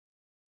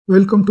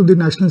Welcome to the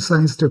National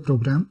Science Day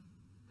program.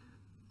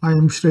 I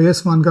am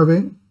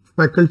Wankhede,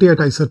 faculty at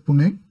IISER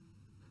Pune.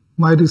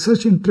 My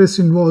research interest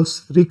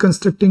involves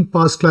reconstructing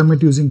past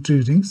climate using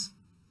tree rings.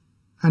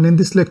 And in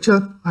this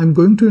lecture, I am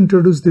going to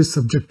introduce this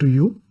subject to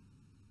you.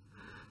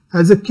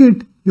 As a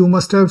kid, you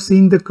must have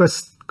seen the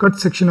cut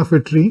section of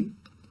a tree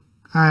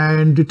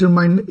and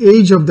determined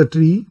age of the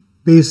tree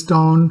based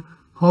on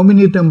how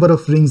many number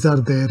of rings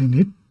are there in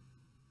it.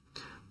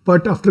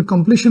 But after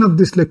completion of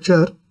this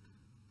lecture,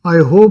 I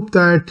hope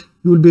that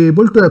you will be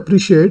able to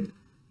appreciate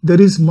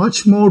there is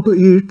much more to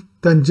it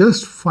than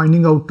just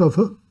finding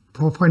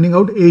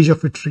out age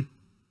of a tree.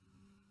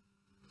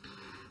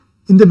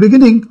 In the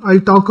beginning, I'll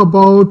talk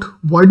about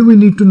why do we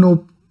need to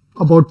know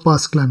about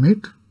past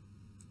climate,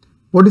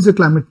 what is a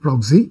climate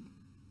proxy,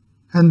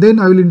 and then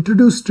I will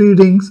introduce tree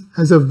rings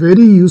as a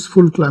very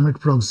useful climate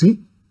proxy.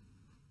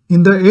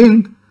 In the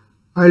end,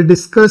 I'll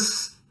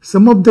discuss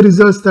some of the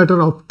results that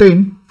are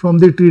obtained from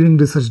the tree ring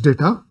research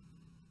data.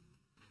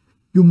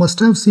 You must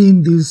have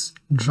seen these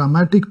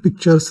dramatic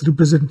pictures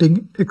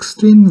representing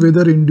extreme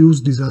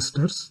weather-induced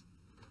disasters.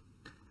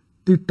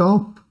 The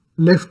top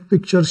left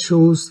picture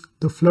shows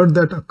the flood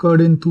that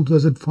occurred in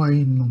 2005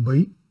 in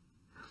Mumbai,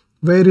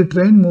 where it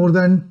rained more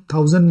than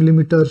 1000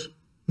 millimeters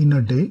in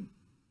a day.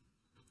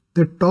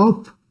 The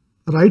top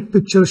right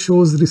picture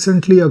shows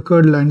recently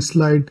occurred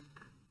landslide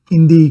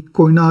in the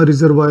Koyna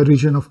Reservoir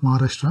region of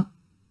Maharashtra.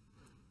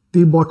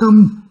 The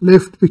bottom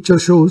left picture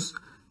shows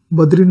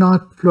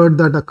Badrinath flood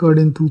that occurred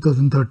in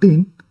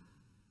 2013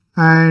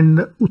 and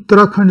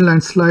Uttarakhand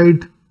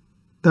landslide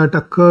that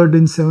occurred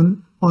on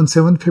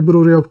 7th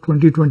February of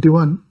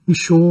 2021 is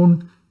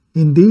shown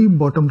in the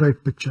bottom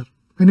right picture.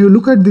 When you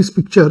look at these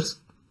pictures,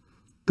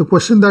 the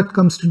question that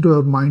comes into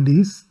our mind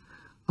is,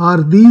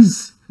 are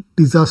these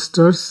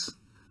disasters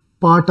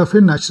part of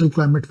a natural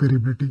climate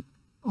variability,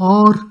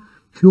 or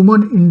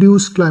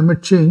human-induced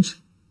climate change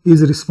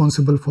is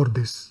responsible for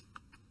this?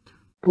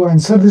 To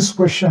answer this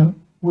question,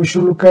 we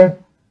should look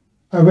at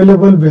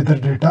available weather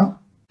data.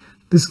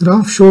 This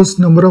graph shows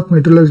number of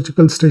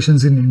meteorological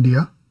stations in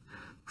India.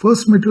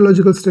 First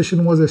meteorological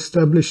station was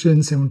established in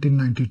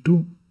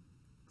 1792.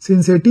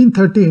 Since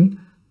 1813,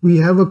 we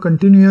have a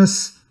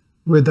continuous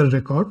weather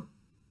record.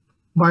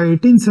 By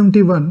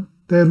 1871,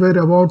 there were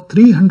about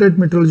 300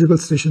 meteorological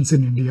stations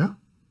in India.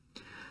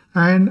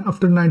 And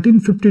after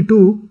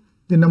 1952,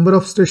 the number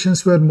of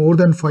stations were more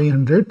than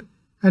 500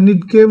 and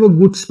it gave a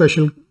good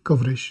spatial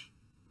coverage.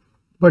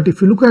 But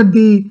if you look at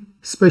the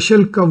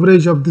spatial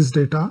coverage of this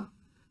data,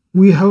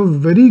 we have a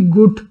very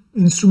good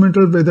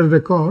instrumental weather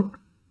record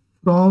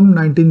from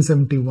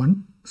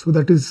 1971. So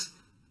that is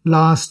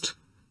last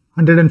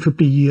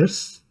 150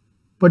 years.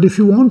 But if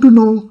you want to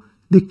know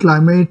the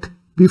climate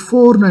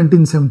before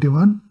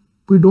 1971,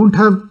 we don't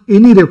have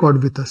any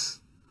record with us.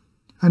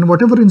 And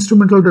whatever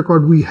instrumental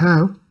record we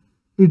have,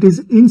 it is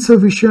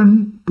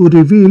insufficient to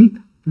reveal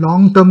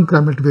long-term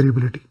climate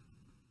variability.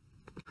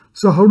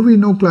 So how do we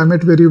know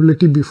climate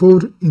variability before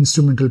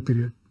instrumental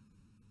period?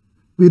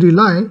 We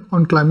rely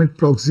on climate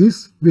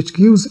proxies, which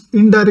gives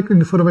indirect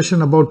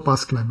information about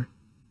past climate.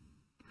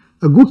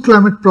 A good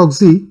climate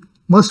proxy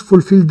must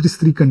fulfill these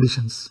three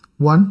conditions.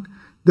 One,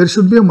 there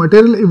should be a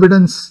material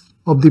evidence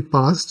of the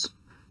past,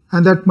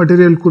 and that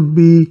material could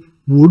be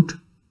wood,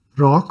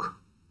 rock,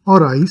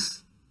 or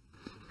ice.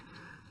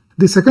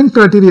 The second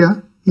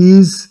criteria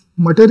is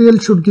material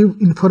should give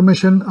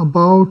information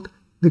about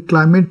the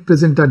climate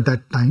present at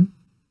that time.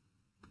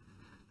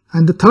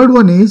 And the third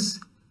one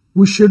is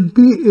we should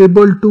be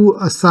able to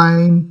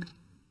assign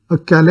a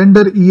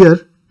calendar year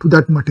to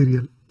that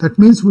material. That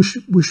means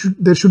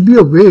there should be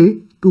a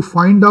way to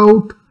find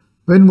out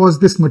when was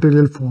this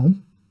material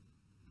formed.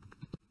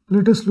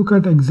 Let us look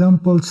at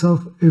examples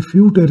of a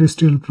few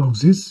terrestrial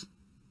proxies.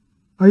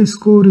 Ice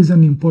core is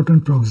an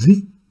important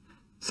proxy.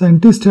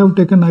 Scientists have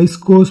taken ice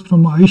cores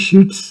from ice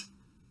sheets.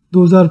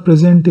 Those are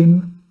present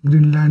in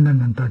Greenland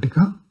and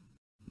Antarctica.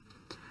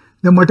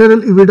 The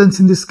material evidence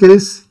in this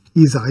case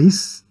is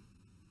ice.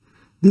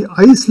 The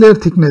ice layer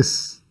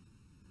thickness,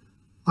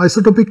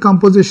 isotopic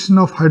composition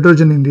of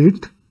hydrogen in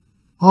it,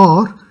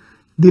 or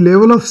the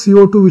level of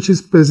CO2 which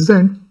is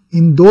present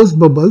in those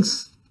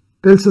bubbles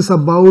tells us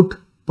about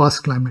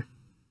past climate.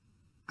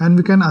 And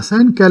we can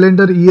assign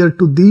calendar year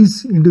to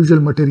these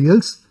individual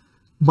materials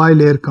by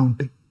layer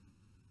counting.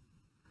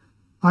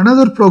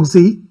 Another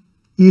proxy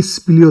is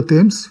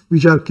speleothems,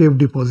 which are cave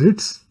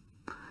deposits.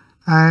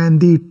 And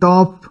the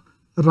top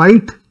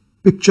right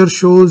picture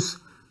shows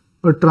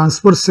a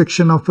transverse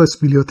section of a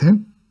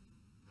speleothem,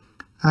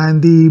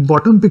 and the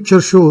bottom picture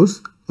shows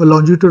a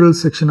longitudinal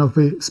section of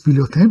a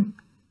speleothem,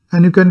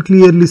 and you can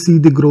clearly see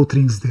the growth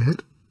rings there.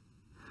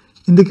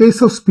 In the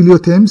case of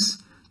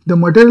speleothems, the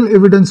material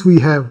evidence we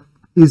have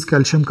is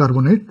calcium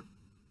carbonate,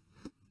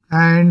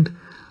 and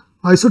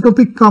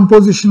isotopic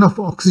composition of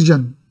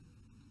oxygen,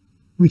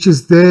 which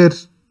is there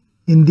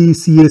in the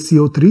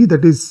CaCO3,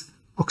 that is,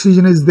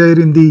 oxygen is there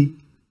in the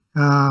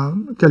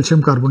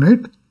calcium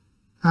carbonate,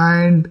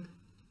 and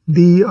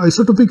the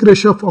isotopic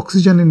ratio of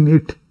oxygen in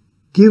it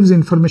gives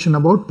information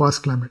about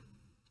past climate.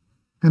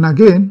 And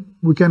again,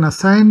 we can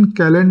assign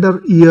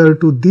calendar year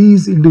to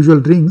these individual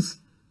rings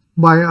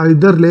by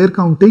either layer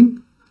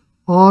counting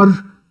or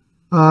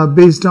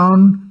based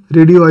on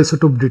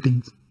radioisotope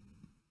dating.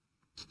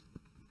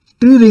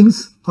 Tree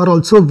rings are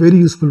also very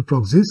useful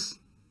proxies,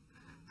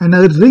 and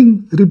a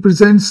ring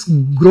represents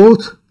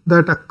growth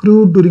that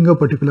accrued during a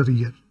particular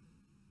year.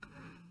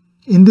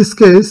 In this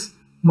case,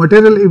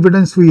 material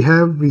evidence we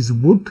have is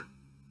wood,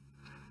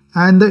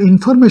 and the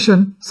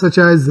information such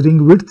as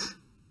ring width,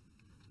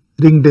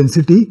 ring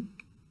density,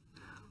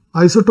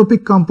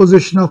 isotopic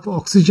composition of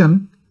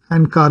oxygen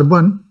and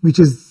carbon, which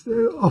is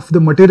of the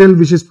material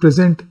which is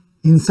present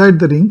inside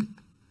the ring,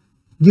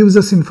 gives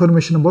us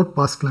information about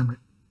past climate.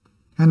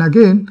 And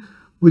again,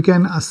 we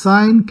can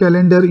assign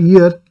calendar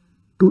year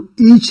to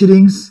each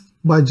rings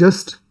by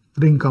just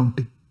ring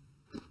counting.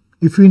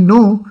 If we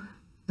know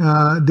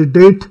the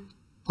date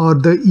or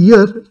the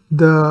year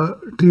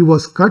the tree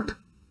was cut,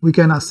 we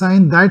can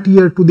assign that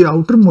year to the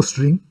outermost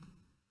ring,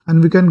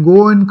 and we can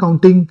go on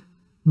counting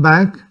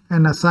back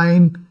and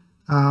assign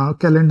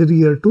calendar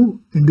year to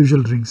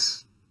individual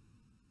rings.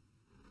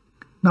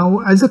 Now,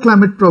 as a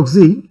climate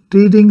proxy,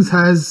 tree rings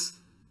has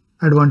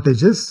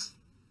advantages.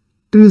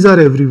 Trees are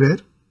everywhere.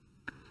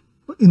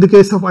 In the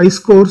case of ice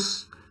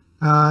cores,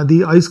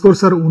 the ice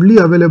cores are only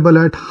available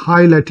at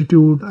high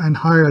latitude and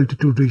high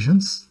altitude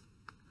regions,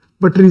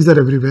 but trees are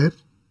everywhere.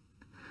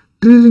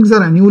 Tree rings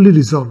are annually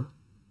resolved.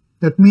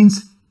 That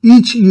means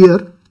each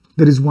year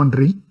there is one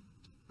ring.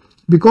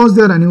 Because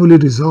they are annually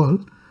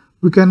resolved,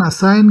 we can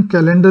assign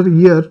calendar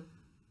year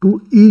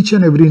to each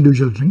and every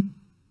individual ring.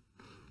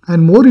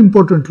 And more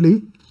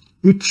importantly,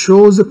 it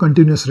shows a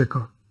continuous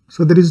record.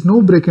 So there is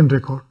no break in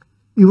record.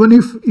 Even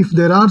if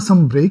there are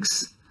some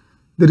breaks,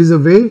 there is a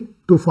way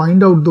to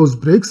find out those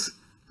breaks.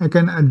 I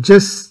can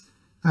adjust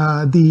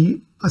the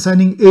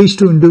assigning age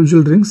to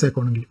individual rings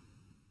accordingly.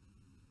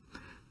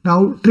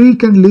 Now, tree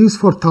can live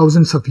for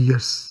thousands of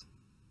years.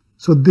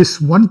 So this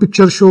one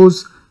picture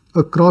shows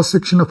a cross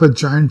section of a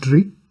giant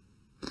tree,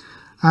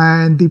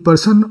 and the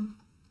person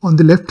on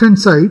the left hand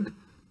side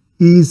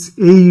is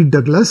A.E.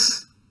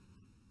 Douglas,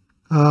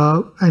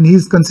 and he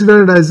is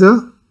considered as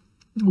a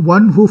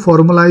one who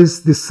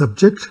formalized this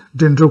subject,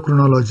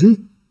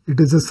 dendrochronology. It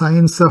is a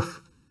science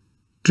of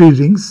tree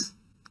rings.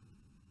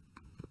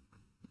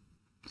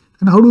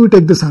 And how do we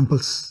take the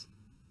samples?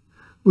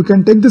 We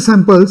can take the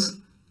samples,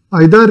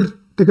 either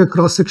take a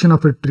cross section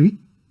of a tree.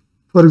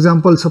 For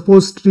example,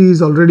 suppose tree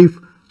is already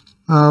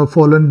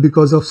fallen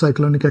because of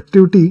cyclonic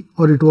activity,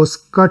 or it was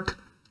cut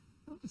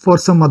for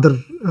some other,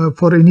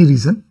 for any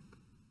reason.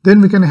 Then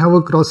we can have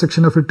a cross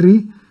section of a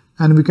tree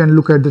and we can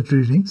look at the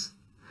tree rings.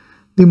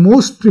 The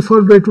most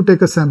preferred way to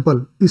take a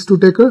sample is to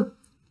take a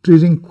tree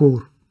ring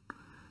core,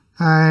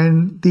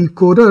 and the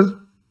corer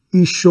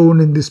is shown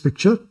in this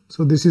picture.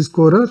 So this is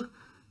corer.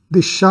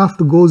 The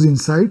shaft goes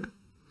inside,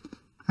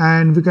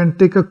 and we can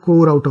take a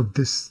core out of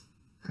this.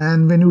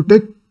 And when you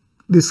take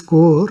this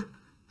core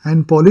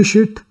and polish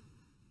it,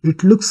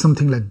 it looks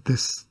something like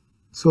this.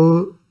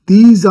 So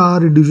these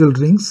are individual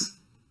rings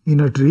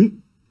in a tree,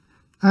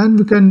 and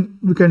we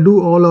can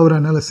do all our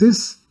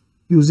analysis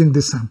using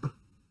this sample.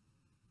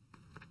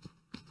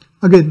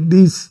 Again,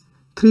 these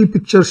three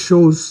pictures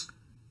shows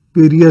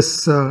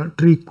various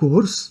tree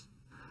cores.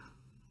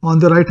 On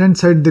the right hand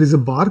side there is a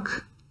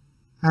bark,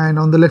 and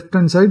on the left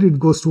hand side it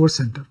goes towards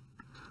center.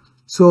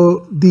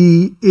 So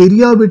the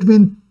area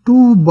between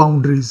two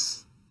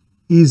boundaries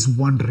is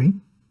one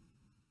ring.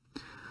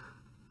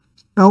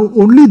 Now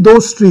only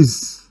those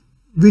trees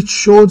which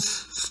shows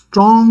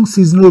strong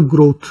seasonal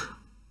growth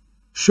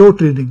show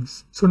tree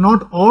rings. So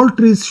not all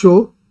trees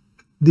show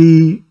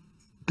the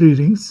tree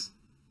rings.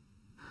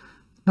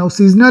 Now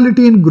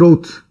seasonality in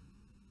growth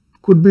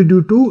could be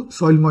due to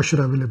soil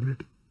moisture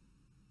availability.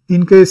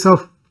 In case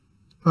of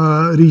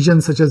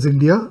regions such as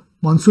India,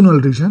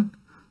 monsoonal region,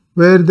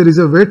 where there is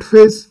a wet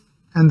phase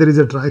and there is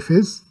a dry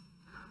phase.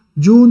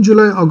 June,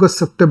 July, August,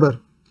 September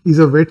is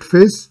a wet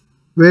phase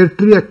where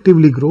tree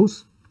actively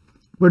grows.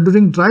 But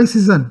during dry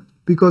season,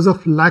 because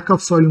of lack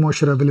of soil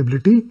moisture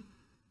availability,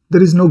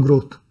 there is no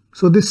growth.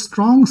 So this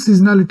strong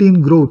seasonality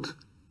in growth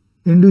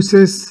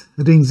induces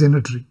rings in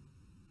a tree.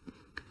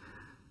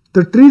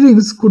 The tree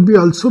rings could be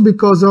also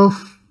because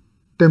of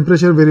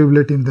temperature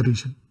variability in the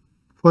region.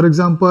 For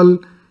example,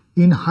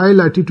 in high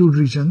latitude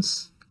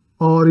regions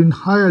or in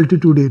high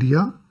altitude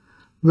area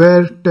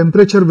where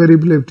temperature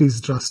variability is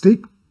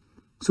drastic.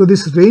 So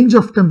this range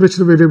of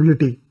temperature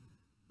variability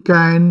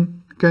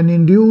can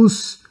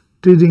induce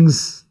tree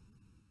rings.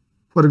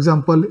 For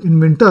example, in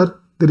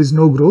winter there is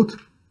no growth,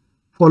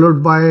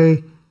 followed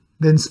by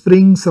then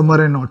spring,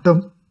 summer and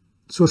autumn.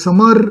 So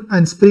summer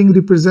and spring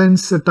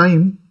represents a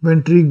time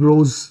when tree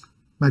grows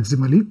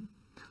maximally.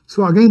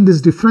 So again,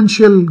 this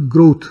differential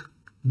growth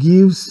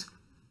gives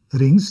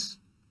rings,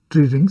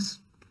 tree rings.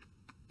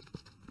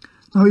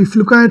 Now if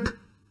you look at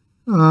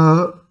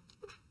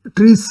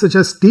trees such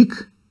as teak,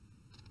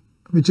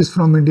 which is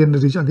from Indian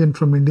region, again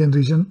from Indian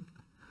region,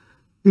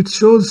 it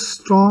shows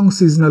strong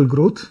seasonal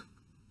growth.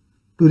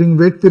 During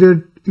wet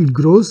period it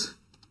grows,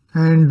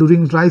 and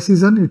during dry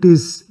season it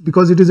is,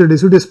 because it is a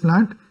deciduous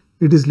plant,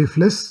 it is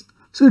leafless,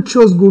 so it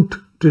shows good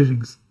tree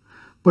rings.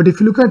 But if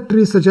you look at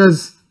trees such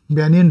as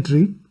banyan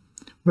tree,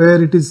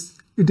 where it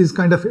is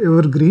kind of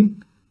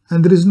evergreen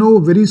and there is no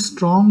very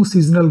strong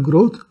seasonal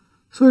growth,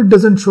 so it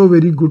doesn't show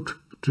very good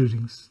tree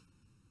rings.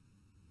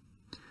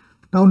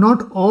 Now,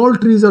 not all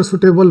trees are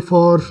suitable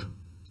for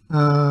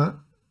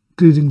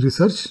tree ring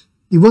research,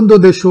 even though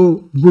they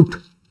show good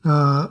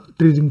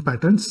tree ring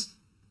patterns.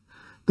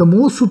 The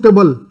most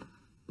suitable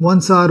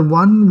ones are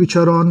one which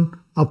are on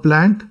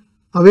upland,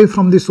 away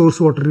from the source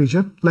water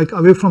region, like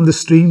away from the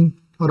stream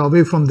or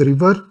away from the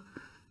river,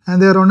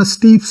 and they are on a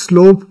steep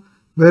slope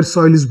where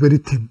soil is very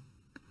thin.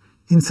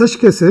 In such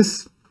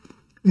cases,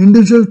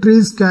 individual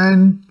trees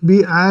can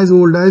be as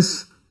old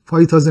as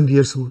 5,000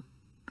 years old.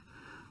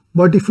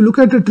 But if you look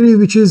at a tree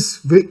which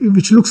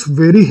looks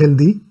very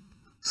healthy,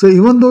 so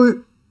even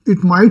though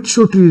it might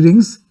show tree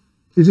rings,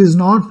 it is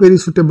not very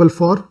suitable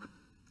for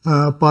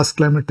past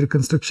climate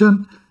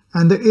reconstruction,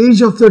 and the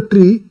age of the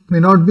tree may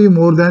not be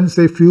more than,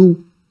 say,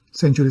 few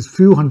centuries,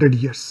 few hundred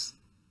years.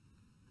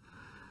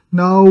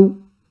 Now,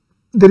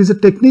 there is a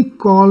technique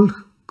called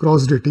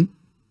cross dating.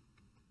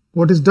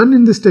 What is done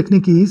in this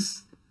technique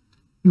is,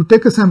 you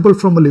take a sample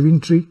from a living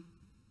tree.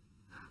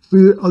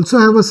 We also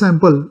have a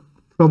sample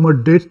from a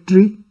dead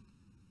tree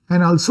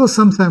and also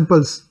some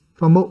samples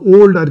from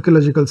old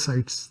archaeological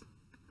sites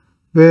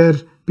where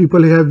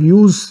people have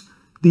used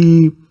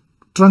the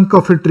trunk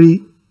of a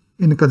tree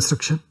in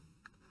construction.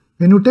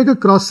 When you take a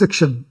cross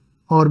section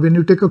or when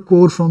you take a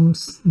core from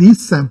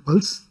these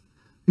samples,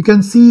 you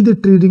can see the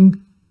tree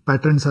ring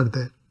patterns are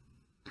there.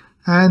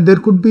 And there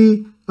could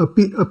be a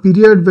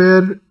period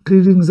where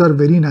tree rings are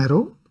very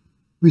narrow,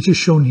 which is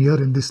shown here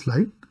in this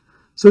slide.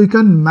 So you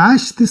can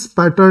match this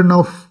pattern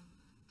of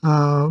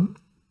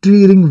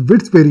tree ring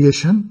width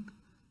variation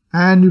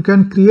and you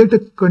can create a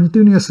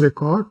continuous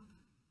record,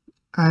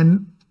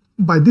 and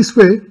by this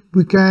way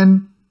we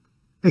can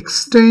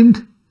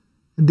extend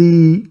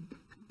the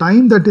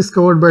time that is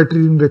covered by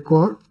tree ring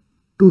record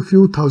to a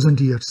few thousand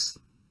years.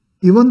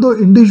 Even though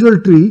individual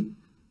tree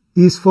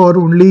is for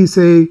only,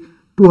 say,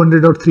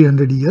 200 or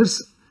 300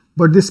 years,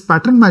 but this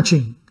pattern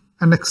matching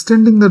and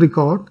extending the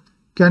record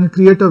can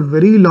create a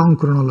very long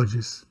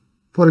chronologies.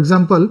 For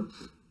example,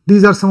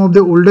 these are some of the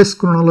oldest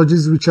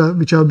chronologies which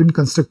have been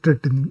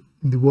constructed in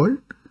the world.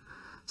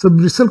 So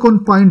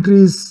bristlecone pine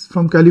trees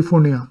from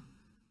California,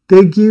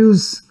 they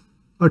gives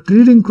a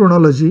tree ring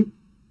chronology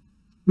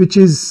which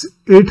is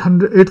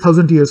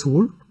 8,000 years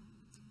old.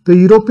 The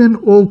European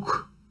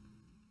oak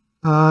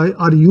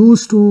are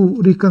used to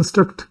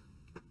reconstruct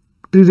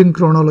tree ring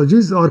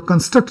chronologies or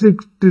construct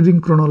tree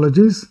ring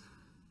chronologies,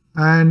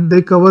 and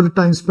they cover a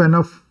time span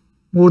of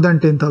more than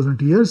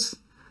 10,000 years.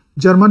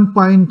 German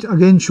pine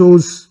again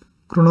shows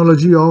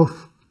chronology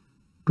of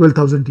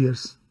 12,000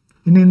 years.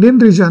 In Indian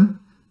region,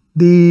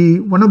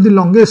 one of the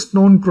longest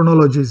known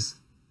chronologies,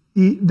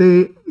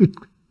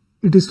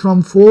 it is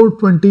from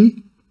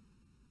 420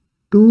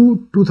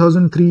 to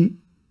 2003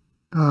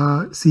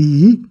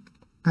 CE,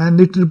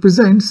 and it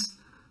represents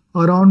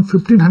around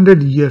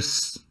 1500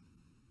 years.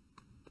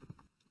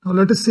 Now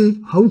let us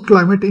see how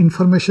climate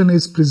information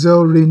is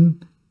preserved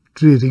in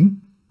tree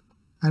ring,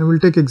 and we'll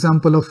take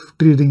example of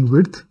tree ring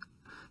width.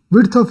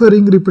 Width of a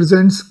ring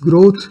represents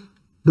growth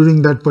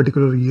during that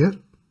particular year.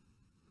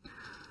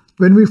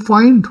 When we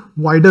find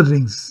wider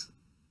rings,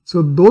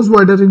 so those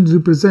wider rings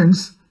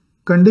represents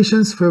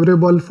conditions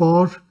favorable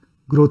for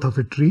growth of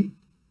a tree,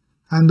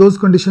 and those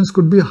conditions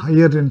could be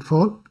higher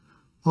rainfall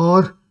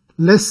or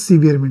less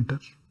severe winter.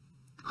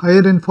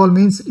 Higher rainfall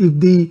means if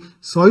the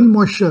soil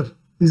moisture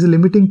is a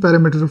limiting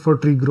parameter for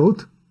tree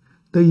growth,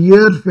 the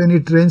year when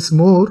it rains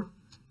more,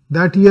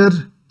 that year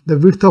the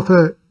width of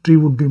a tree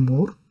would be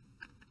more.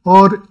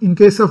 Or in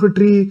case of a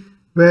tree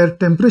where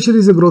temperature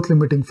is a growth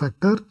limiting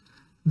factor,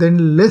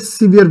 then less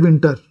severe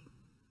winter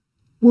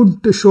would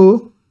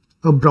show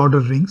a broader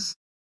rings.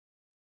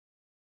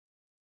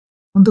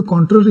 On the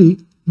contrary,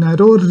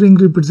 narrower ring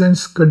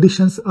represents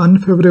conditions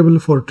unfavorable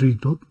for tree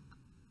growth.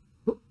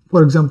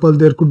 For example,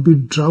 there could be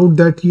drought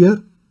that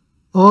year,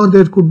 or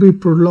there could be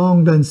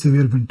prolonged and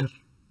severe winter.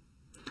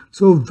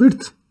 So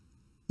width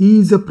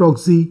is a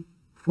proxy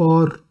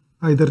for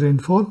either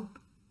rainfall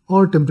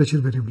or temperature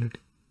variability.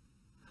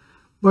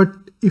 But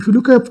if you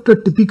look at the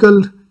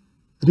typical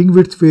ring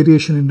width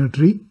variation in a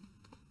tree,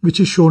 which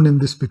is shown in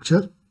this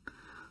picture,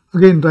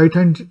 again right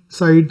hand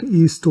side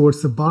is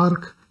towards the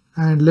bark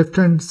and left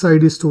hand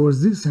side is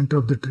towards the center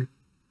of the tree.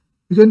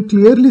 You can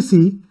clearly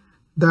see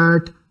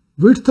that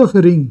width of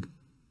a ring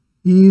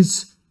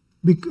is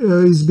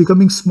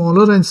becoming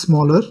smaller and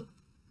smaller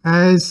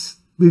as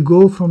we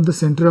go from the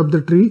center of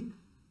the tree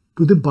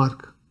to the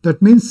bark.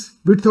 That means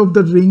width of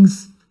the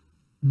rings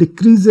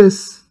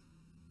decreases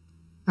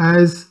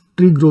as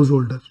tree grows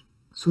older.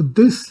 So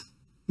this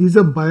is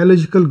a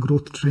biological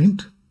growth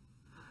trend,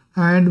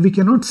 and we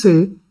cannot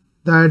say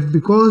that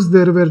because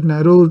there were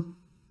narrow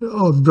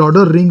or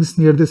broader rings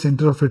near the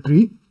center of a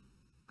tree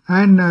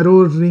and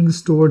narrower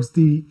rings towards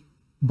the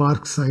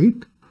bark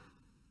side,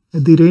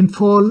 the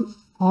rainfall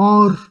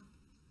or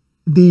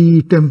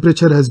the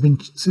temperature has been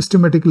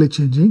systematically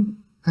changing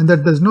and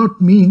that does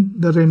not mean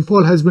the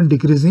rainfall has been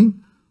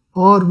decreasing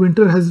or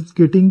winter has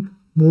getting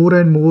more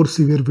and more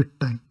severe with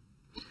time.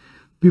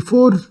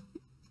 Before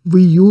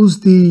we use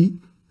the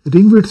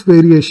ring width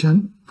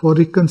variation for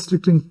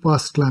reconstructing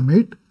past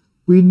climate,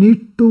 we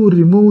need to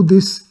remove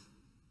this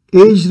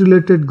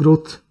age-related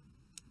growth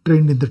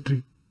trend in the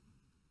tree.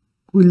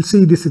 We'll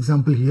see this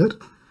example here.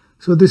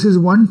 So this is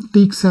one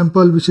teak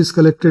sample which is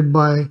collected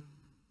by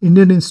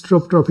Indian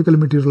Institute of Tropical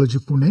Meteorology,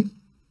 Pune.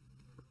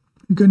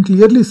 You can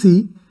clearly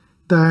see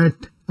that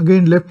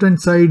again left hand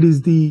side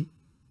is the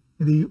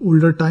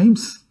older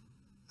times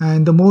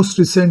and the most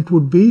recent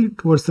would be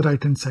towards the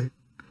right hand side.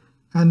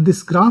 And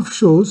this graph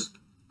shows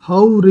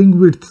how ring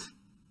width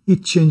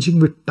is changing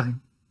with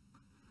time.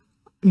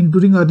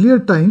 During earlier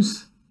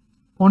times,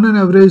 on an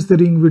average the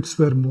ring widths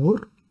were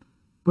more,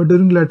 but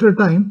during later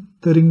time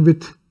the ring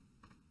width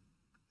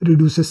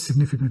reduces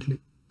significantly.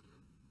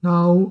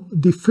 Now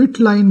the fit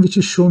line which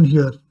is shown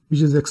here,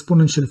 which is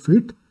exponential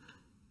fit,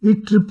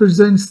 it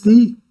represents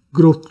the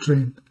growth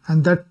trend,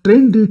 and that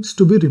trend needs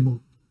to be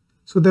removed.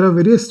 So there are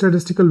various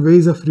statistical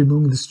ways of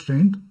removing this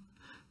trend,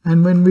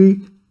 and when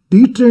we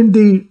detrend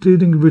the tree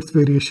ring width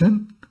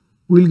variation,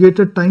 we'll get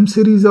a time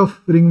series of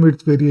ring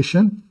width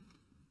variation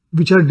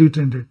which are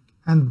detrended,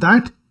 and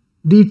that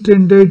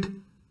detrended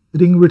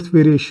ring width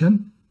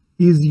variation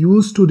is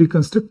used to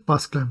reconstruct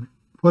past climate.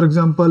 For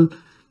example,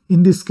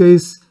 in this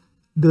case,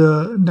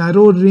 the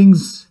narrow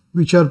rings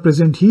which are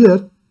present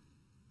here,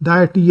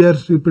 that year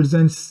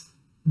represents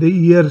the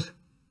year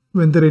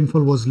when the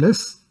rainfall was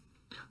less,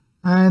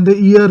 and the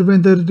year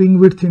when the ring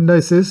width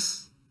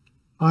indices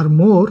are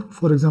more,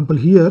 for example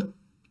here,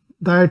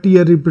 that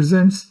year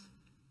represents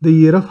the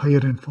year of higher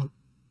rainfall.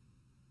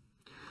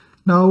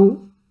 Now,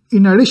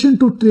 in addition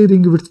to tree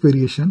ring width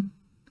variation,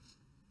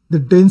 the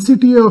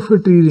density of a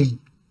tree ring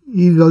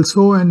is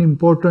also an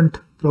important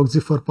proxy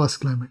for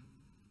past climate.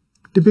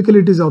 Typically,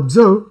 it is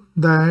observed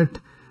that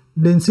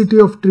density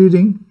of tree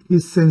ring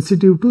is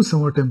sensitive to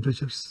summer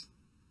temperatures.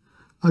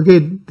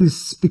 Again,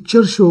 this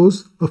picture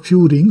shows a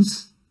few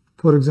rings.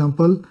 For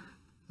example,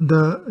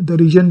 the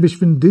region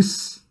between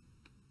this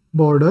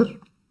border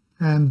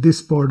and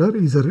this border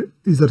is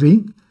a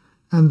ring,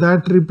 and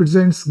that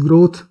represents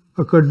growth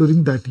occurred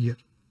during that year.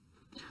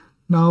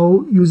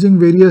 Now, using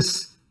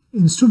various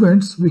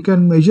instruments, we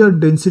can measure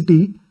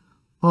density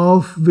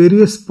of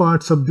various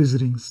parts of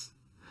these rings,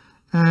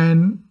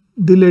 and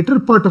the later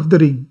part of the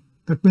ring,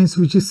 that means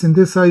which is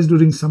synthesized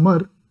during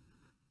summer,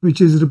 which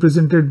is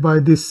represented by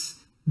this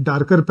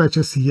darker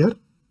patches here,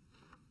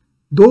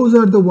 those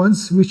are the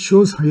ones which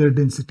shows higher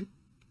density.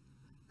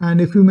 And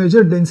if you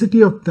measure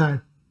density of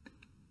that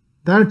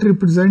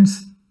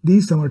represents the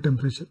summer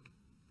temperature.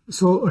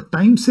 So a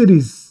time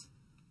series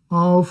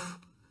of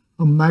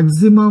a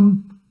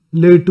maximum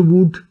late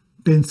wood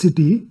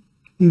density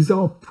is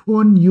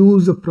often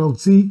used as a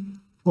proxy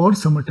for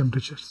summer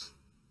temperatures.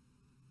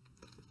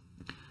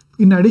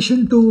 In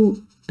addition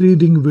to tree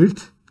ring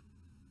width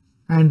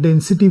and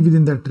density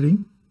within that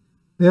ring,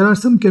 there are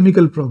some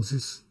chemical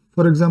proxies.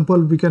 For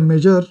example, we can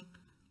measure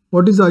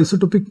what is the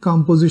isotopic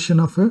composition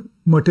of a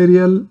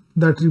material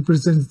that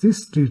represents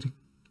this tree ring.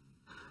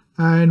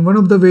 And one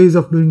of the ways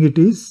of doing it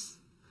is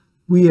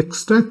we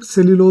extract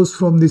cellulose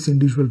from these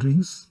individual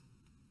rings,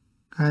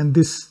 and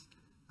this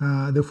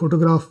the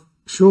photograph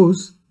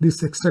shows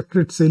this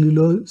extracted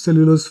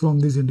cellulose from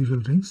these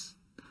individual rings.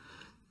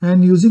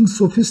 And using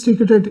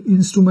sophisticated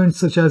instruments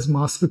such as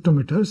mass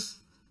spectrometers,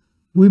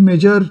 we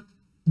measure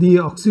the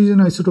oxygen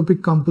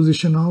isotopic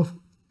composition of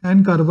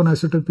and carbon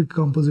isotopic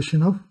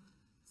composition of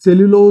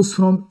cellulose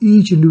from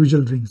each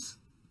individual rings,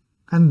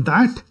 and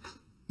that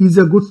is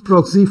a good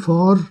proxy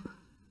for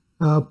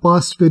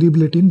past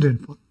variability in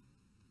rainfall.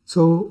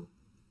 So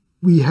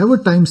we have a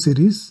time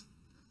series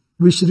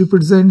which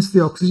represents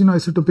the oxygen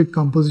isotopic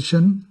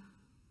composition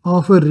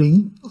of a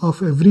ring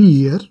of every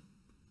year,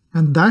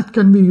 and that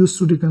can be used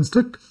to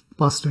reconstruct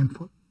past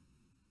rainfall.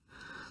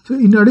 So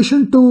in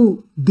addition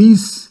to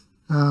these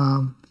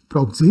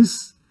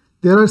proxies,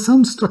 there are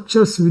some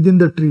structures within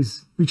the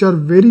trees which are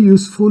very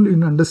useful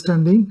in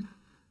understanding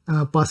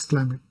past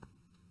climate.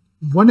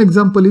 One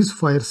example is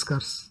fire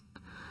scars.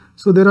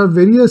 So there are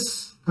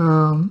various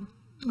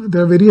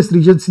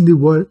regions in the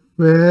world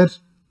where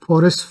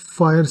forest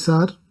fires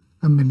are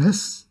a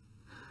menace.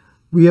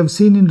 We have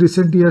seen in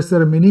recent years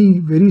there are many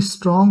very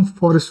strong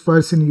forest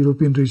fires in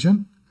European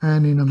region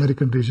and in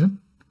American region.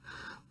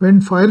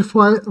 When forest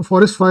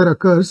fire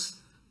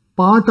occurs,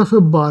 part of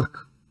a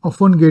bark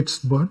often gets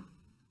burned.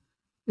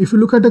 If you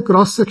look at a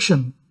cross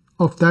section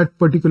of that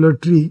particular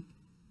tree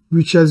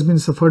which has been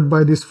suffered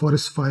by this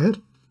forest fire,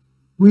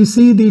 we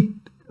see the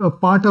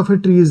part of a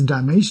tree is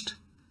damaged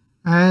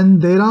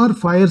and there are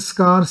fire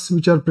scars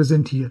which are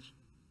present here.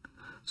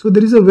 So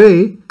there is a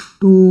way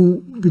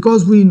to,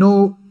 because we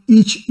know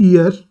each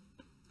year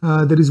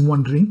there is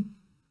one ring,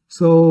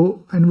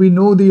 so and we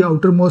know the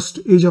outermost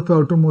edge of the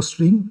outermost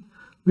ring,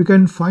 we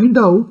can find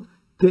out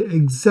the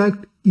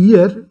exact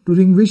year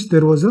during which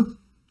there was a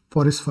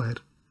forest fire,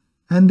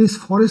 and this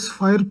forest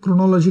fire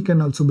chronology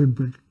can also be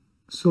built.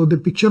 So the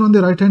picture on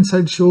the right hand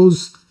side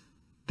shows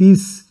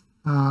these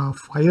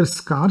fire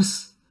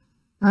scars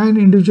and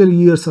individual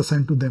years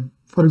assigned to them.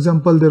 For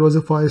example, there was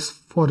a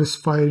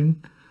forest fire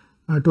in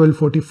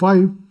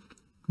 1245,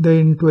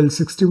 then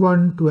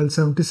 1261,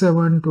 1277,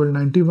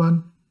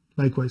 1291,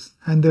 likewise.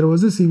 And there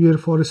was a severe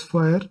forest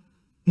fire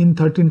in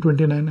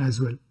 1329 as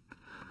well.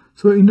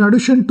 So in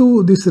addition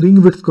to this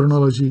ring width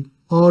chronology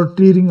or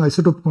tree ring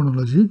isotope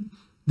chronology,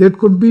 there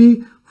could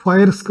be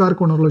fire scar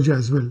chronology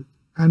as well.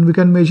 And we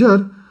can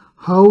measure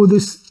how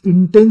this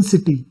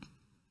intensity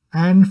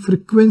and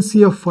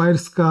frequency of fire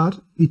scar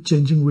is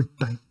changing with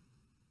time.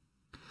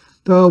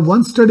 The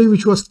one study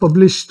which was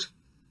published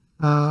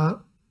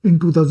in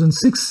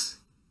 2006,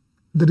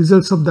 the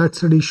results of that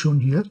study is shown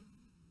here.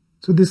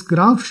 So this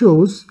graph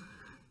shows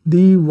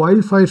the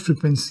wildfire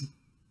frequency,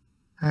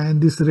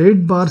 and these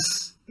red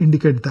bars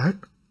indicate that.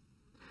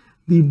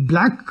 The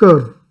black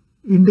curve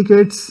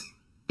indicates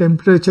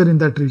temperature in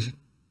that region.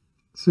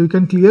 So you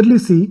can clearly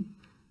see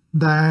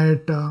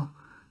that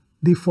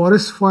the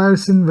forest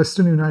fires in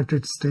western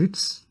United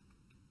States,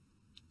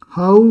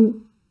 how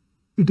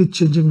it is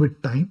changing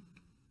with time.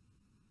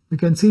 We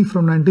can see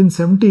from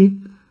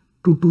 1970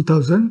 to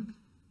 2000,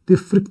 the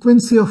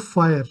frequency of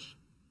fire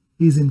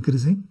is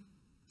increasing.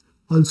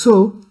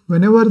 Also,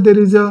 whenever there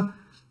is a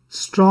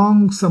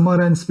strong summer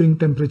and spring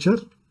temperature,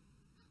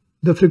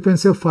 the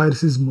frequency of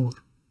fires is more.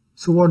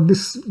 So what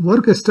this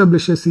work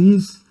establishes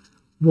is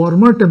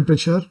warmer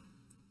temperature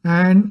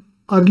and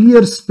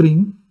earlier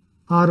spring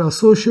are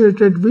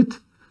associated with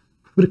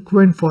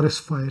frequent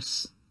forest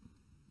fires.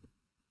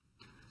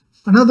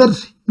 Another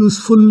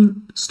useful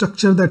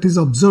structure that is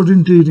observed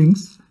in tree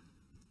rings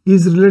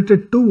is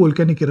related to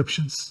volcanic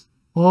eruptions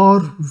or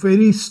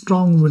very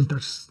strong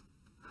winters.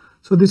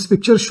 So this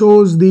picture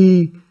shows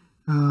the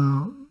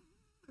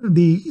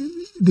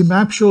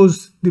map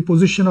shows the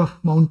position of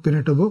Mount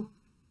Pinatubo,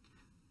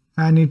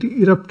 and it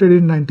erupted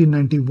in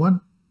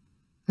 1991,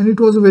 and it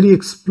was a very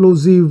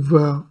explosive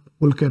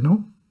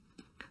volcano.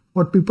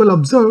 What people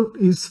observed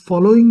is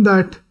following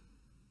that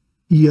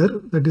year,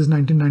 that is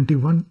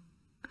 1991,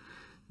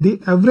 the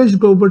average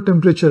global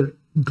temperature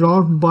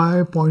dropped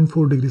by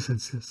 0.4 degrees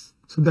Celsius.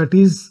 So that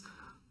is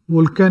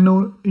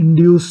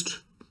volcano-induced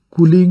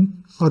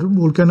cooling or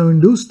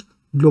volcano-induced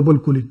global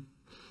cooling.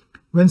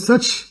 When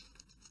such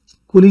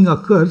cooling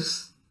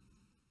occurs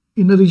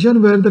in a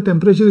region where the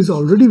temperature is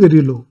already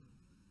very low,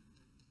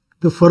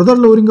 the further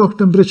lowering of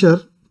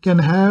temperature can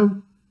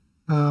have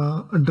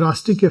a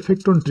drastic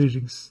effect on tree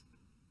rings.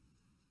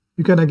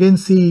 You can again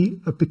see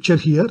a picture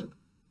here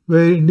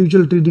where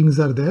individual tree rings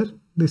are there.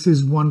 This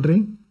is one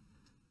ring.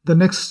 The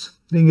next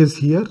ring is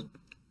here.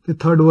 The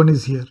third one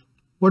is here.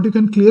 What you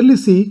can clearly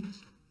see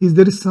is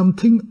there is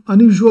something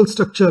unusual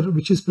structure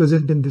which is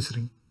present in this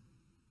ring,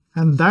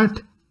 and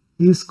that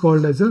is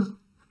called as a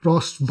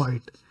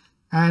frostbite.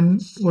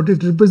 And what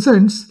it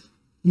represents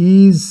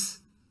is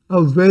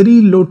a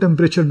very low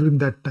temperature during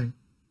that time.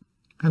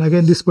 And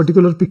again, this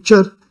particular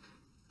picture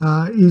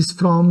is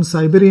from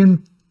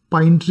Siberian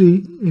pine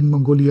tree in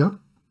Mongolia.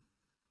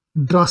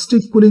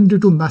 Drastic cooling due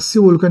to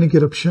massive volcanic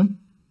eruption,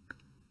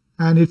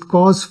 and it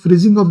caused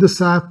freezing of the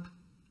sap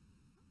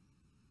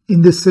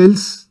in the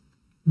cells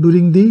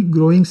during the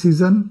growing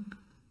season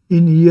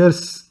in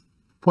years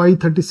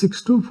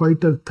 536 to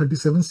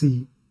 537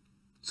 CE.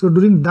 So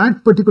during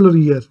that particular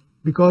year,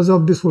 because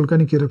of this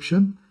volcanic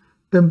eruption,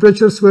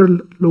 temperatures were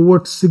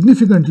lowered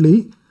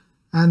significantly,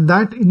 and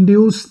that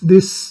induced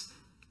this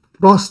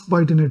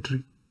frostbite in a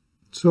tree.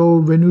 So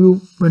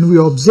when we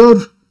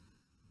observe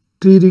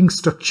tree ring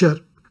structure,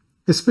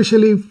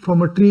 especially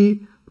from a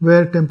tree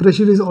where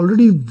temperature is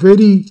already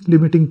very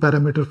limiting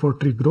parameter for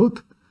tree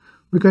growth,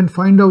 we can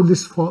find out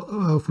this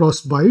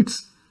frost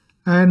bites,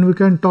 and we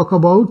can talk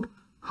about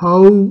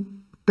how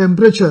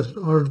temperature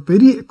or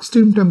very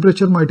extreme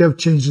temperature might have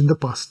changed in the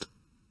past.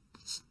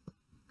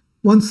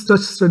 One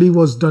such study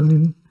was done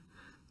in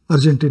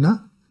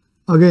Argentina.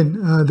 Again,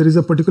 there is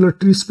a particular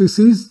tree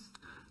species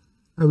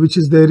which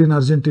is there in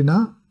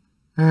Argentina,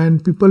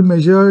 and people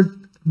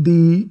measured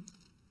the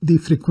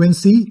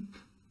frequency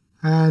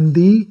and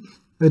the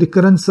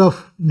recurrence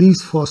of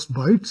these frost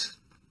bites.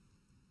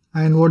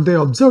 And what they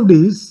observed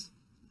is,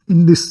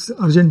 in this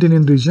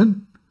Argentinian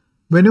region,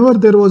 whenever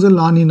there was a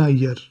La Nina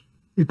year,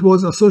 it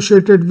was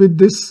associated with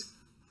this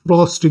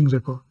frost ring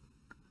record.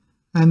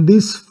 And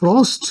this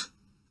frost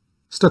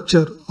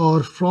structure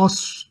or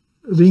frost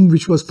ring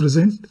which was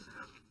present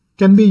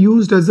can be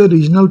used as a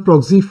regional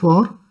proxy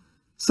for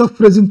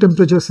sub-freezing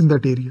temperatures in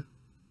that area.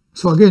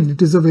 So again,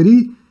 it is a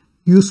very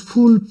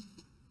useful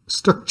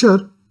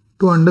structure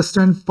to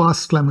understand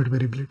past climate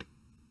variability.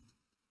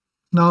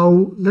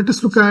 Now let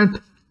us look at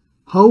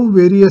how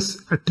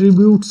various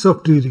attributes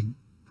of tree ring,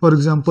 for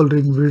example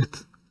ring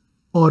width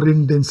or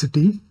ring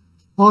density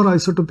or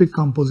isotopic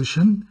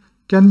composition,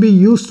 can be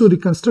used to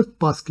reconstruct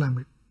past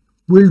climate.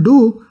 We'll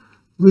do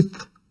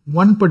with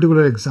one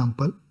particular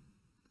example.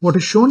 What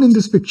is shown in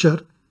this picture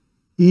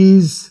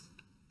is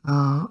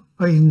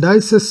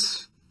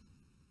indices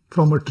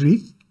from a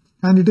tree,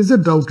 and it is a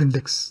drought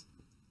index.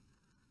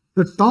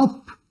 The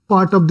top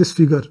part of this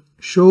figure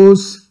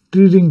shows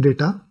tree ring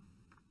data,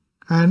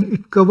 and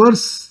it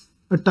covers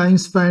a time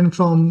span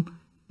from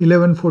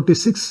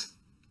 1146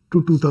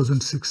 to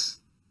 2006.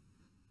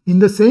 In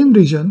the same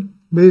region,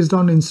 based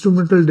on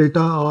instrumental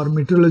data or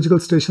meteorological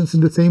stations in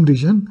the same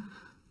region,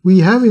 we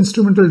have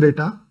instrumental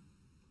drought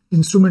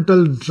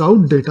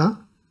data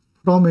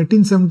from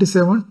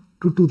 1877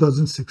 to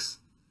 2006.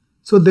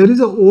 So there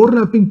is an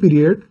overlapping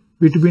period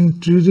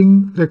between tree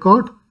ring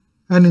record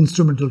and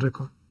instrumental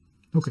record.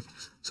 Okay,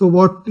 so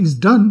what is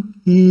done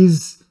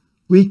is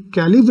we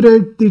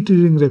calibrate the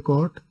tree ring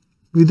record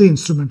with the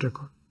instrument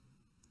record,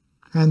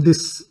 and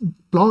this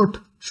plot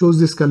shows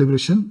this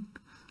calibration.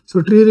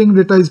 So tree ring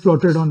data is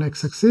plotted on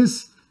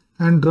x-axis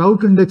and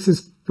drought index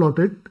is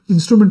plotted,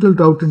 instrumental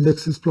drought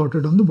index is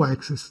plotted on the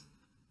y-axis,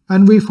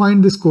 and we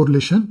find this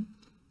correlation,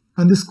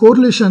 and this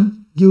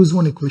correlation gives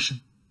one equation.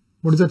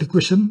 What is that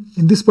equation?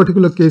 In this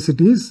particular case, it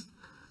is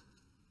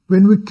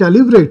when we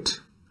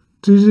calibrate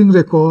tree ring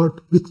record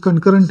with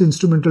concurrent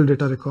instrumental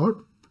data record,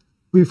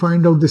 we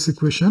find out this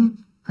equation,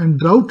 and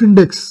drought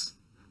index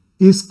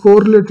is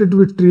correlated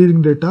with tree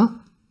ring data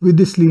with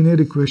this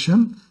linear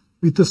equation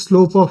with a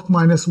slope of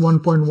minus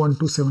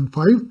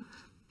 1.1275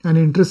 and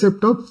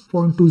intercept of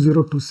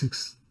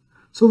 0.2026.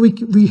 So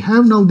we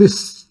have now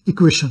this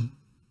equation,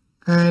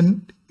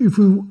 and if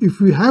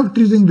we have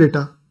tree ring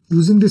data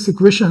using this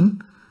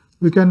equation,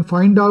 we can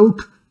find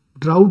out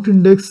drought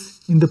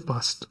index in the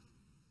past.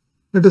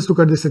 Let us look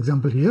at this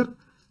example here.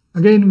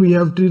 Again, we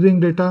have tree ring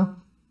data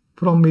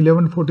from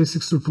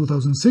 1146 to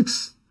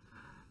 2006,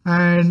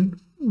 and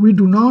we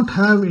do not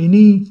have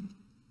any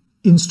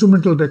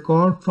instrumental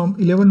record from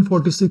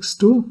 1146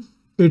 to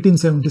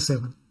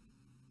 1877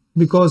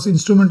 because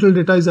instrumental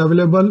data is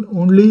available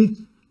only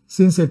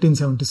since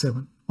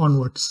 1877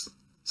 onwards.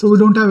 So we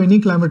don't have any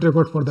climate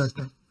record for that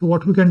time. So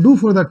what we can do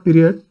for that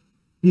period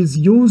is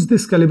use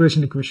this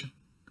calibration equation.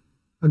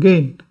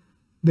 Again,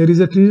 there is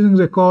a tree ring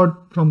record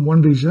from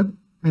one region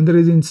and there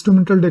is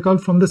instrumental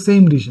record from the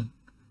same region,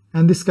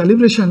 and this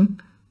calibration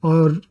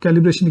or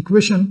calibration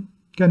equation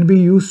can be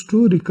used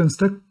to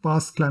reconstruct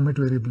past climate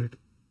variability.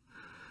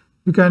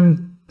 You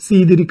can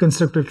see the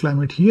reconstructed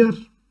climate here.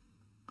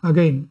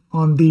 Again,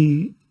 on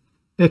the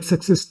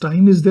x-axis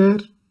time is there,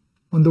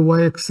 on the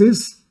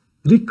y-axis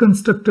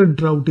reconstructed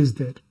drought is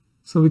there.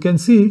 So we can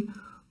see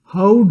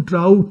how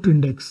drought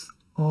index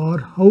or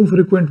how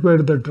frequent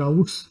were the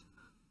droughts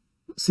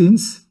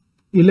since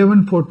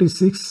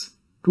 1146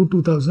 to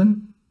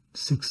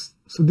 2006.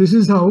 So this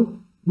is how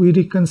we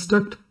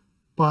reconstruct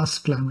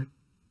past climate.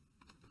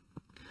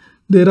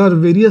 There are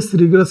various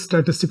rigorous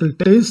statistical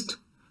tests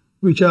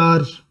which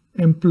are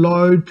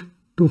employed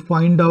to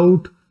find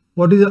out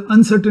what is the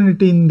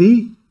uncertainty in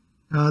the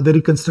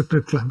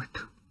reconstructed climate.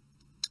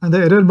 And the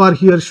error bar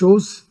here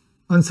shows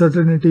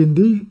uncertainty in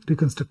the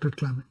reconstructed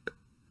climate.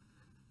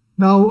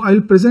 Now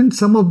I'll present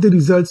some of the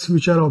results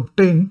which are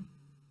obtained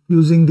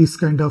using this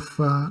kind of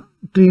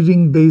tree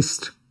ring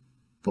based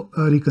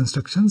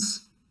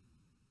reconstructions.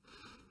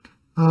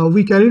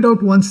 We carried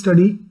out one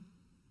study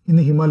in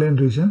the Himalayan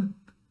region,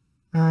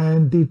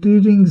 and the tree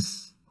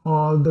rings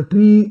or the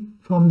tree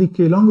from the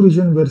Kelong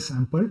region were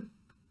sampled,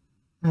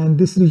 and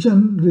this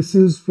region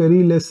receives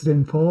very less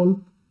rainfall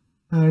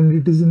and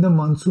it is in the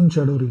monsoon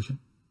shadow region.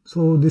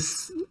 So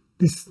this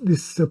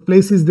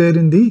place is there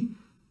in the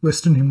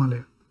Western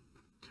Himalaya.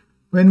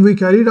 When we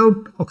carried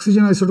out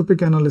oxygen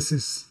isotopic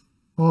analysis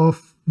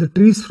of the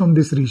trees from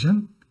this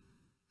region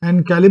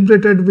and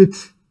calibrated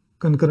with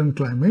concurrent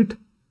climate,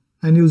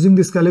 and using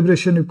this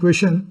calibration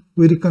equation,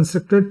 we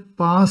reconstructed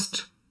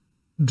past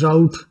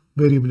drought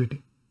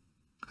variability.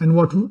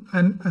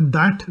 And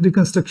that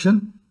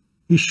reconstruction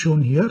is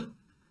shown here.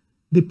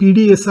 The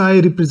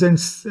PDSI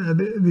represents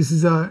this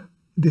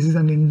is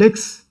an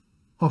index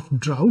of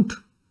drought,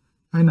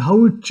 and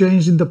how it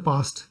changed in the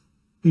past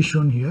is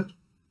shown here.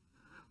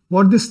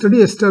 What this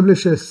study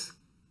establishes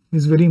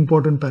is very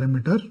important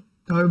parameter,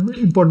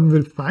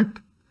 important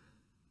fact,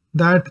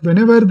 that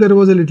whenever there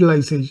was a little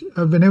ice age,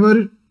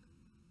 whenever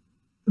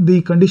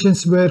the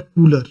conditions were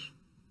cooler,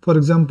 for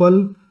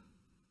example,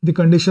 the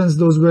conditions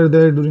those were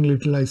there during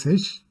little ice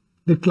age,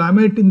 the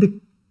climate in the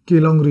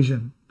Kelong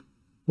region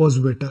was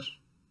wetter.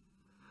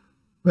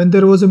 When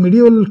there was a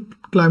medieval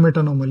climate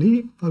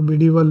anomaly or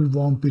medieval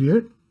warm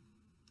period,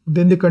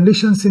 then the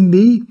conditions in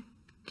the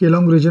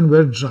Kelong region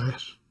were drier.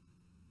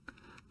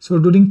 So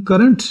during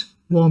current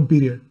warm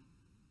period,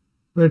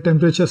 where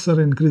temperatures are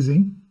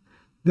increasing,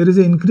 there is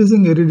an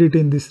increasing aridity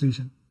in this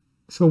region.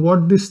 So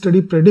what this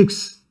study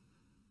predicts,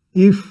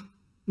 if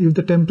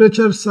the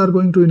temperatures are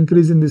going to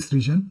increase in this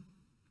region,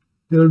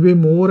 there will be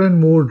more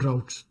and more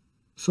droughts.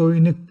 So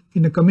in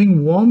a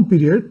coming warm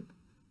period,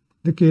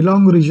 the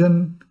Kelong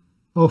region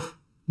of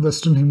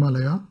Western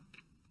Himalaya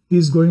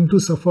is going to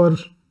suffer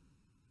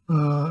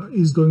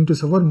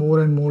more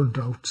and more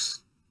droughts.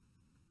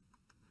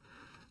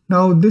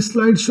 Now this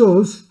slide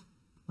shows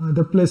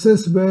the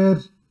places where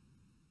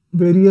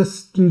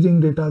various tree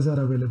ring data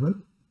are available.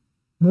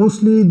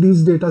 Mostly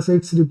these data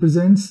sets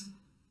represents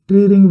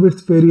tree ring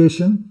width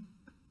variations,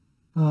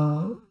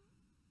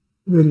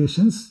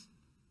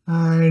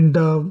 and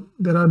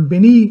there are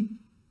many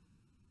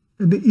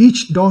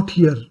each dot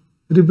here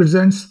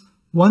represents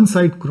one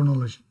site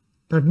chronology.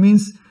 That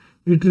means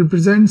it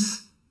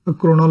represents a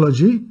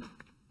chronology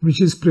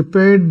which is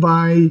prepared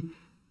by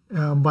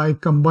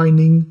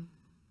combining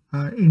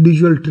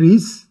individual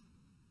trees,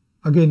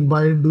 again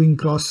by doing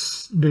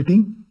cross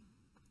dating,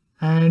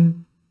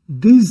 and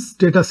these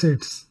data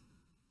sets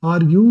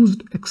are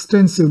used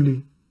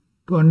extensively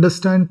to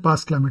understand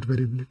past climate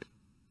variability.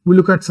 We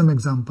look at some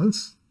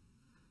examples.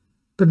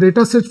 The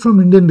data set from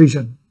Indian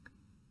region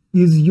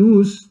is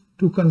used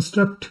to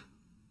construct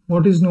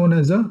what is known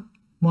as a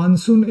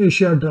Monsoon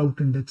Asia Drought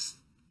Index.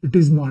 It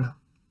is MADA.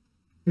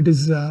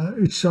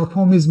 Its short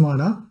form is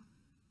MADA,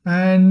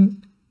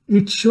 and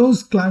it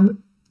shows climate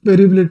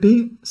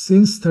variability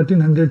since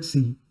 1300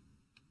 CE.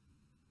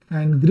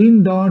 And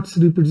green dots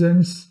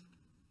represents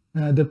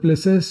the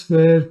places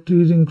where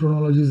tree ring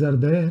chronologies are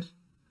there,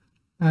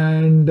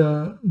 and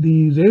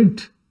the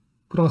red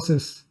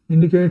crosses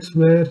indicates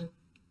where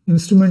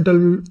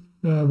instrumental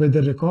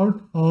weather record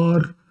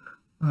or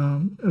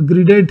a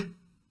gridded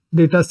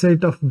data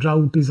set of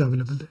drought is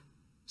available there.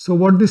 So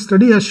what this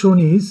study has shown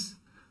is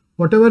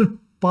whatever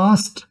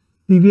past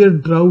severe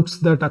droughts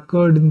that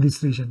occurred in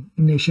this region,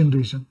 in Asian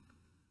region,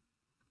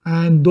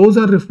 and those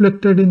are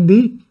reflected in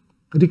the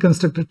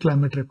reconstructed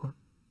climate record.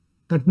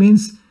 That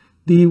means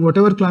the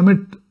whatever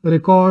climate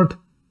record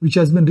which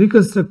has been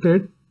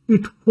reconstructed,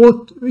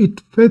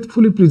 it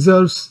faithfully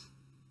preserves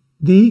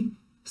the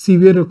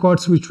severe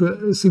records which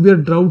were severe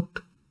drought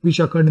which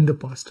occurred in the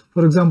past.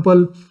 For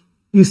example,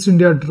 East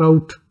India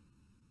drought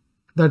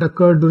that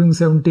occurred during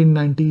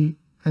 1790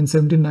 and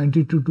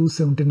 1792 to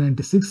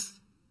 1796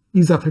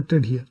 is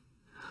affected here.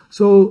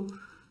 So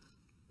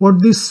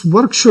what this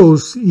work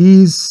shows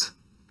is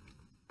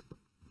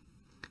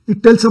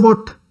it tells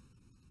about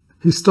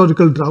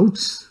historical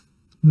droughts,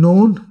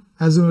 known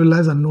as well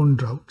as unknown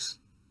droughts.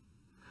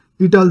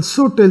 It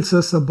also tells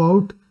us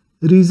about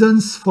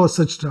reasons for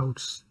such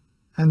droughts,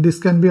 and this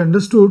can be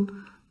understood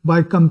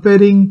by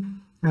comparing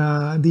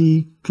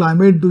the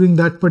climate during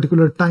that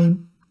particular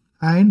time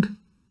and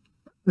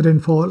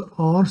rainfall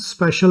or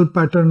spatial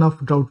pattern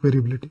of drought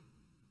variability.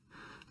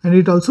 And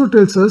it also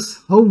tells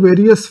us how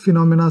various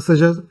phenomena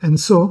such as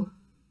ENSO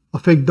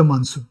affect the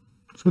monsoon.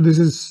 So this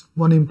is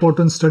one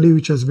important study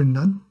which has been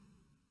done.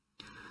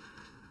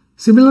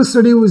 Similar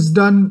study was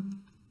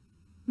done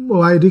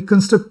by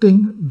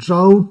reconstructing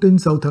drought in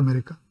South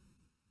America,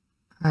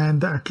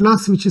 and the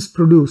atlas which is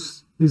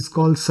produced is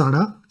called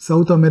SADA,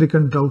 South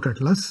American Drought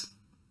Atlas.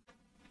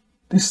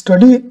 This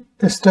study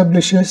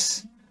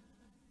establishes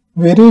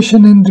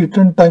variation in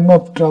return time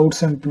of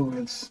droughts and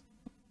pluvials.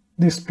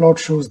 This plot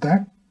shows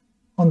that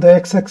on the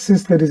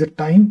x-axis there is a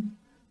time,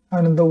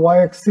 and on the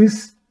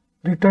y-axis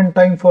return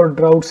time for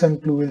droughts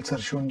and pluvials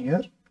are shown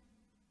here.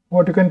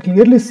 What you can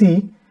clearly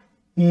see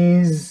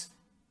is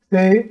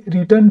the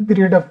return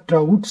period of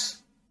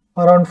droughts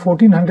around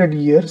 1400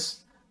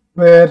 years,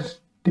 where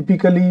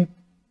typically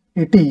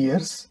 80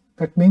 years.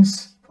 That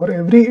means for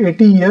every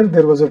 80 years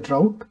there was a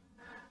drought.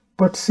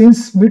 But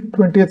since mid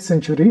 20th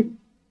century,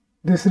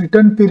 this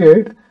return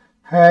period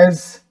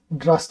has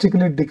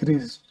drastically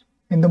decreased.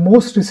 In the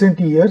most recent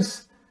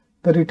years,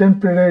 the return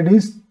period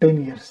is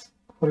 10 years.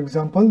 For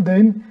example,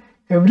 then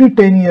every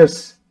 10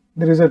 years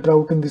there is a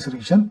drought in this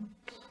region.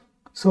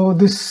 So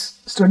this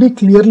study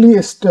clearly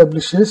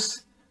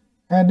establishes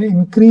an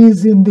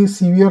increase in the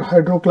severe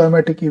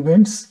hydroclimatic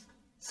events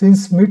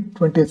since mid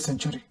 20th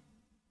century.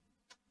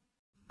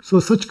 So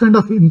such kind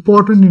of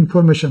important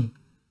information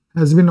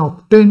has been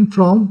obtained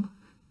from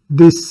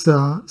this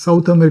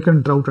South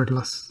American Drought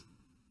Atlas.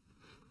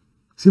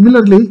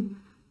 Similarly,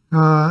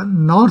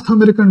 North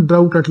American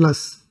Drought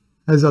Atlas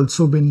has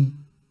also been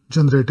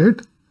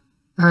generated,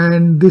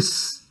 and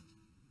this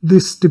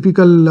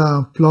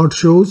typical plot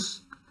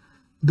shows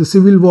the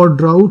Civil War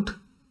drought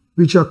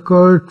which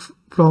occurred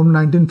from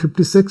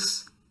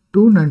 1956 to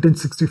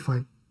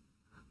 1965.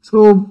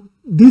 So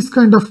these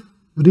kind of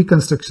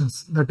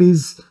reconstructions, that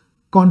is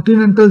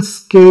continental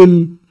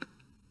scale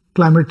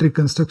climate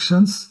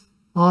reconstructions,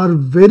 are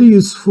very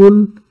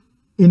useful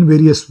in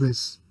various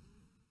ways.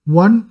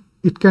 One,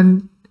 it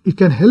can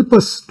help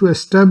us to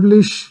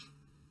establish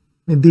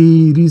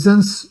the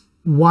reasons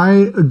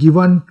why a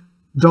given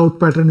drought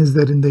pattern is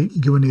there in the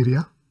given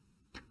area.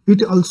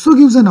 It also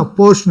gives an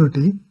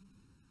opportunity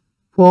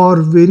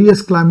for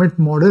various climate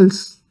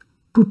models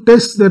to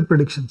test their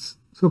predictions.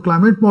 So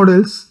climate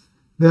models,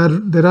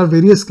 there are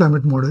various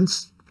climate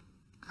models,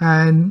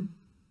 and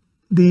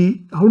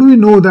how do we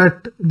know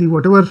that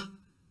whatever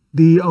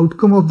the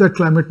outcome of that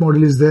climate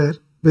model is there,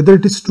 whether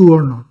it is true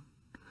or not?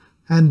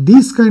 And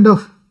these kind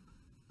of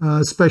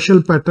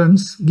special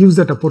patterns gives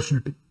that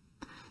opportunity.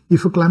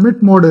 If a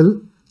climate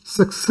model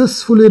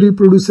successfully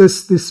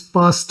reproduces this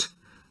past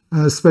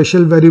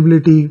spatial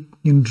variability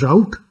in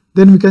drought,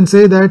 then we can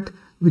say that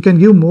we can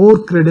give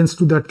more credence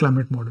to that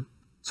climate model.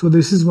 So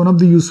this is one of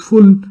the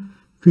useful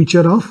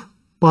feature of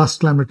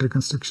past climate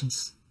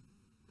reconstructions.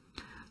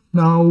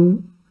 Now,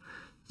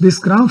 this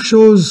graph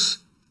shows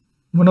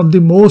one of the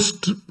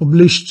most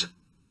published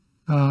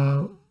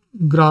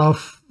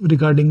graph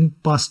regarding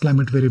past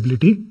climate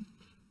variability.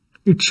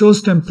 it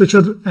shows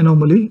temperature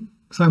anomaly.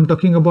 So I'm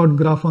talking about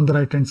graph on the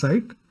right hand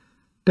side,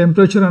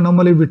 temperature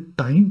anomaly with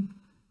time,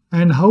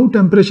 and how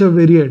temperature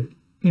varied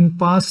in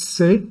past,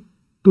 say,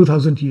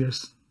 2000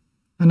 years.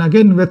 And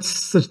again, with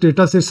such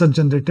data sets are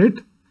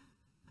generated,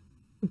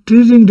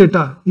 tree ring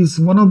data is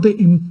one of the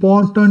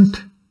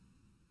important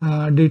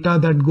data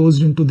that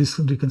goes into these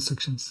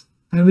reconstructions,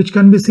 and which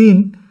can be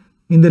seen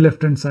in the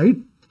left hand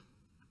side.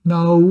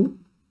 Now,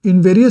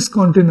 in various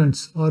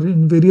continents or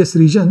in various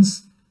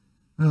regions,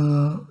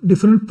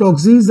 different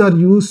proxies are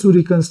used to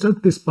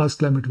reconstruct this past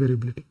climate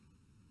variability.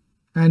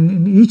 And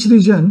in each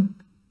region,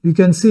 you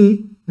can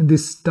see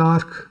this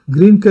dark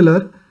green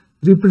color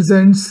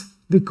represents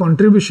the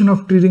contribution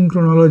of tree ring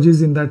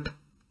chronologies in that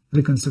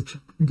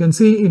reconstruction. You can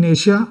see in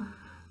Asia,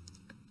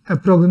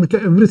 approximately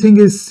everything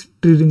is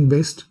tree ring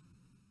based.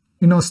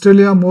 In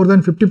Australia, more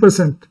than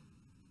 50%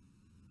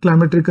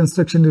 climate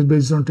reconstruction is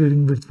based on tree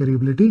ring width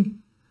variability.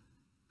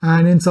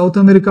 And in South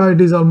America,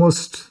 it is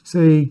almost,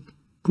 say,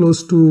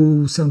 close to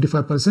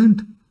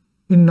 75%.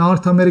 In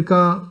North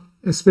America,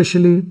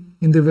 especially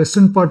in the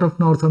western part of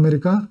North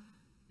America,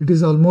 it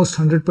is almost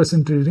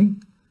 100% tree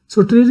ring.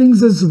 So tree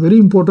rings is a very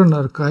important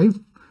archive,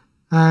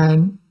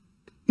 and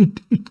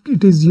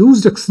it is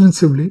used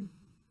extensively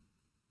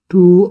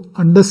to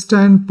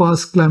understand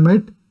past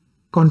climate,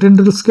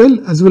 continental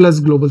scale as well as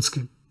global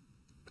scale.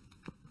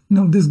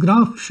 Now this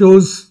graph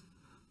shows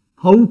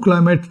how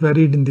climate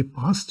varied in the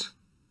past,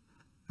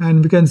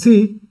 and we can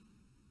see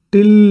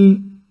till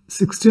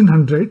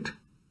 1600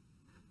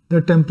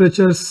 the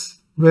temperatures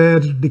were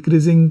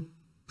decreasing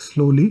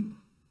slowly,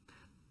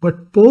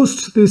 but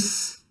post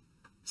this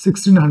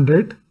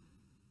 1600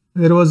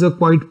 there was a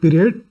quiet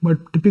period,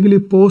 but typically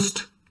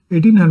post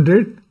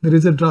 1800 there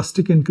is a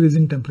drastic increase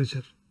in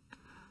temperature,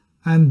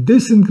 and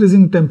this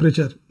increasing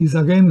temperature is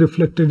again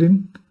reflected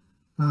in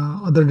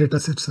other data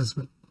sets as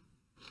well.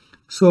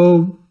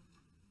 So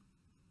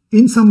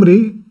in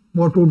summary,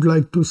 what I would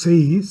like to say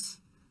is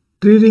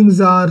tree rings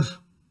are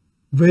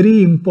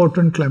very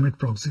important climate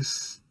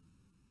proxies,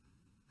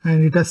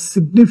 and it has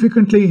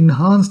significantly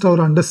enhanced our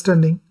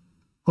understanding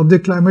of the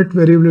climate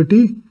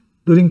variability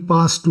during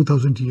past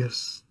 2000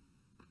 years.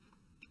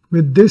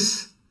 With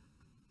this,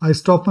 I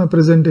stop my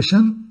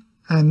presentation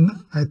and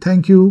I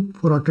thank you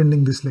for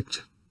attending this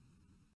lecture.